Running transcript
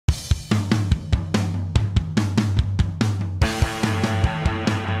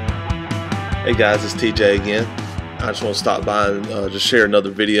Hey guys, it's TJ again. I just want to stop by and just share another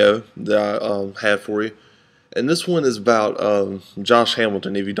video that I have for you. And this one is about Josh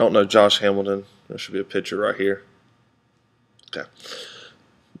Hamilton. If you don't know Josh Hamilton, there should be a picture right here. Okay.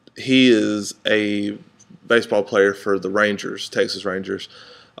 He is a baseball player for the Rangers, Texas Rangers.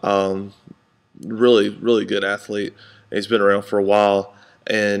 Um, really good athlete. He's been around for a while.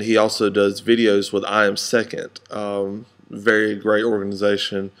 And he also does videos with I Am Second. Very great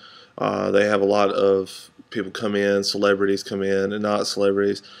organization. They have a lot of people come in, celebrities come in, and not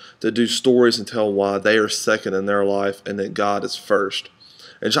celebrities, to do stories and tell why they are second in their life and that God is first.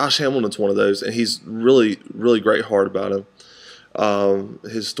 And Josh Hamilton's one of those, and he's really great heart about him.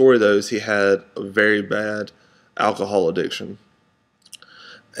 His story, though, is he had a very bad alcohol addiction,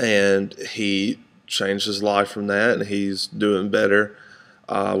 and he changed his life from that, and he's doing better.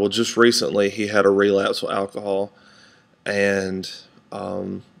 Well, just recently he had a relapse with alcohol, and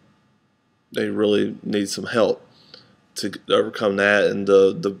they really need some help to overcome that, and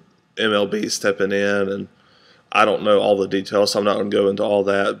the MLB stepping in, and I don't know all the details, so I'm not going to go into all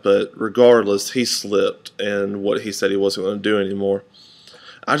that, but regardless, he slipped in what he said he wasn't going to do anymore.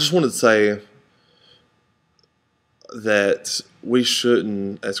 I just wanted to say that we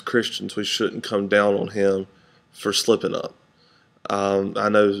shouldn't, as Christians, we shouldn't come down on him for slipping up. I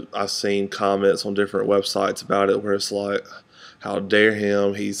know I've seen comments on different websites about it where it's like, how dare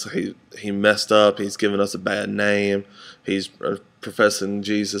him? He messed up. He's given us a bad name. He's professing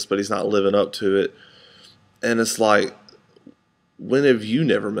Jesus, but he's not living up to it. And it's like, when have you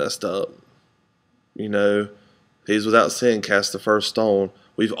never messed up? You know, he's without sin cast the first stone.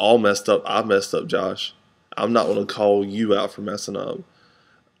 We've all messed up. I've messed up, Josh. I'm not going to call you out for messing up.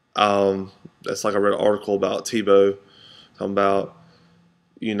 That's like I read an article about Tebow, talking about,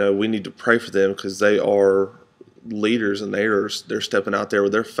 we need to pray for them because they are leaders and they're stepping out there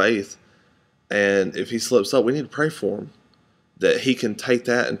with their faith. And if he slips up, we need to pray for him, that he can take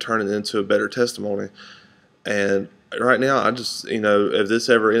that and turn it into a better testimony. And right now, I just, if this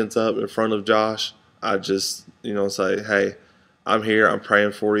ever ends up in front of Josh, I just, say, hey, I'm here, I'm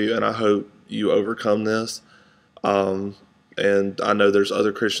praying for you, and I hope you overcome this. And I know there's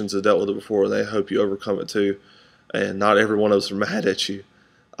other Christians that dealt with it before, and they hope you overcome it too. And not every one of us are mad at you.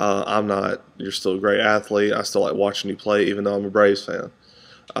 I'm not. You're still a great athlete. I still like watching you play, even though I'm a Braves fan.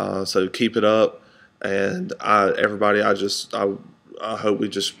 So keep it up. And everybody, I hope we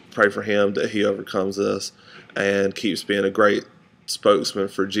just pray for him that he overcomes this and keeps being a great spokesman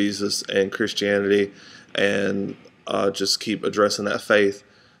for Jesus and Christianity, and just keep addressing that faith.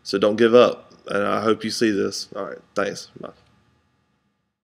 So don't give up. And I hope you see this. All right. Thanks. Bye.